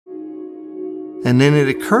And then it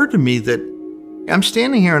occurred to me that I'm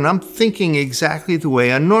standing here and I'm thinking exactly the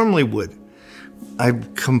way I normally would. I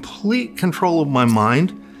have complete control of my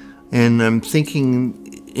mind, and I'm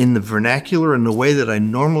thinking in the vernacular and the way that I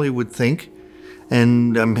normally would think.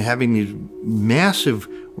 And I'm having these massive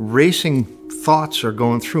racing thoughts are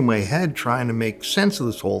going through my head trying to make sense of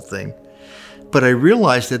this whole thing. But I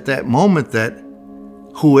realized at that moment that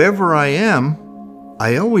whoever I am,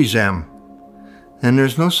 I always am. And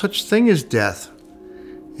there's no such thing as death.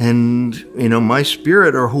 And, my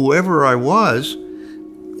spirit, or whoever I was,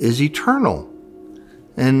 is eternal.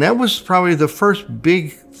 And that was probably the first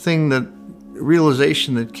big thing,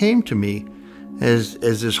 realization that came to me as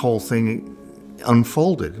this whole thing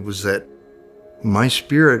unfolded, was that my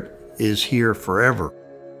spirit is here forever.